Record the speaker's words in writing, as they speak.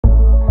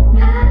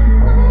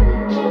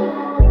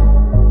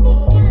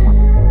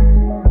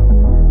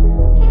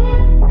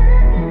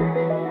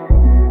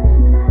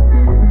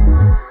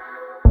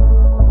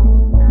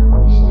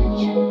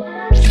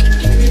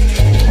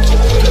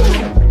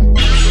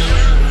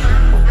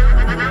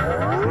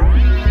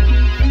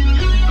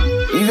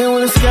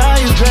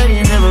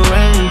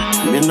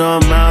though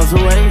I'm miles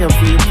away, I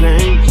feel your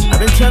pain. I've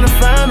been trying to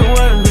find the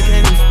words that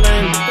can't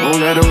explain. Don't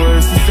got the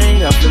words to sing,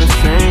 I feel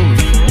ashamed.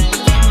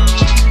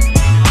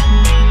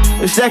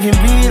 Wish I can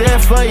be there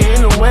for you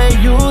in the way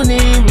you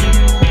need me.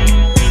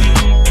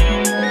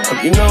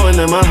 Hope you knowing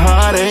that my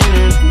heart ain't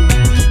empty.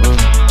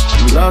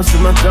 I'm lost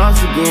in my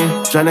thoughts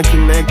again, trying to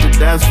connect the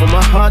dots for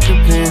my heart to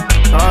pin.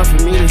 Hard for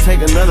me to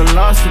take another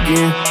loss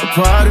again. A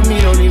part of me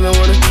don't even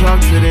wanna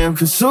talk to them,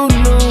 cause who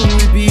knew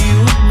it'd be you?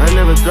 I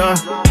never thought.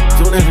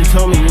 Soon as you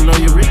told me, you know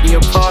you ripped me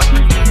apart.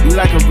 You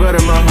like a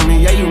brother, my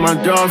homie, yeah, you my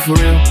dog for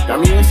real. Got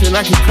me wishing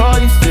I could call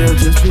you still,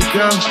 just pick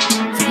up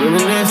to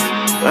reminisce.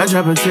 I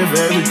drop a tip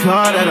for every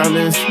car that I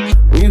miss.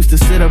 We used to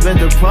sit up at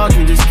the park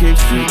and just kick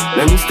shit.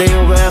 Let me stay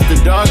over after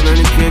dark,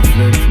 learning kick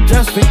flips.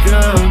 Just pick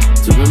up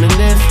to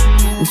reminisce.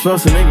 I'm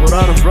supposed to make with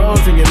all the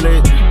bros and get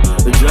lit.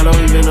 But jello,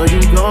 even though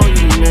you gone, you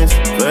be missed.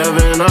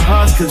 Forever in our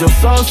hearts, cause your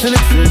soul still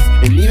exists.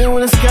 And even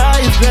when the sky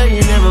is gray,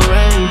 it never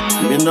rain.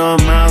 Even though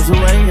I'm miles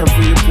away, I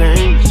feel your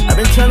pain. I've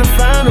been trying to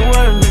find the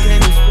words that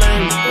can't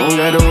explain. Don't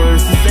got the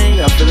words to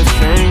sing, I feel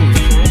ashamed.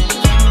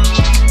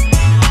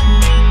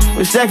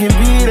 Wish I can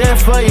be there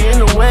for you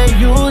in the way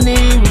you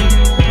need me.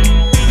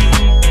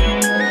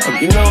 Hope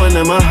you knowing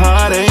that my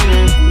heart ain't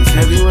empty. It's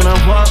heavy when I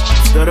walk,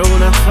 stutter when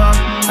I talk.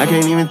 I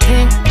can't even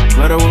think,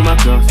 clutter with my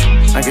thoughts.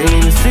 I can't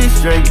even see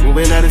straight,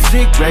 moving at a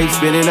sick rate.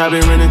 Spinning, I've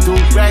been running through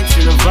racks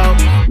in the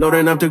vault.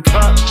 Loading up the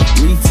cup,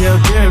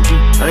 retail therapy.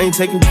 I ain't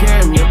taking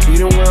care of me, I'm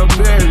feeding where I'm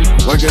buried.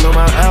 Working on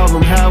my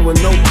album, high with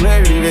no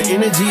clarity. The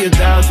energy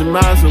 1,000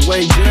 miles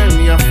away,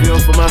 Jeremy. I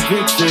feel for my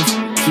pictures.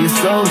 She a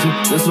soldier,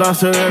 just lost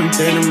her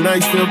everything. Them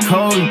nights feel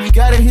colder.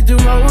 Gotta hit the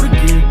road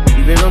again.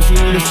 Even though she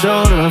need a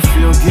shoulder, I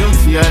feel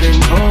guilty, I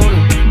didn't hold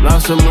her.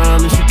 Lost her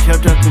mind and she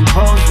kept her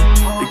composure.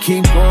 To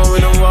keep going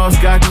when the walls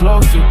got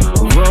closer.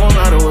 A role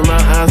model in my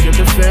eyes, kept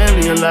the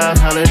family alive.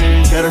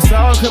 Holidays got us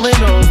all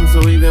coming over.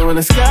 So even when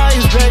the sky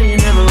is gray,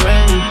 it never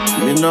rain.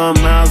 Even though I'm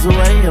miles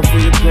away, I feel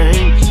your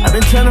pain. I've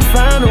been trying to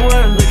find the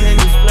words that can't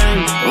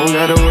explain. Don't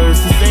got the words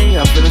to sing,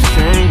 I feel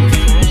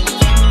ashamed.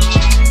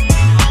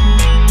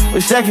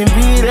 Wish I can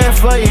be there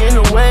for you in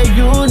the way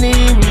you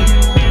need me.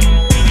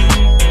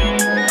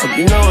 Hope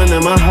you knowing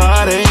that my heart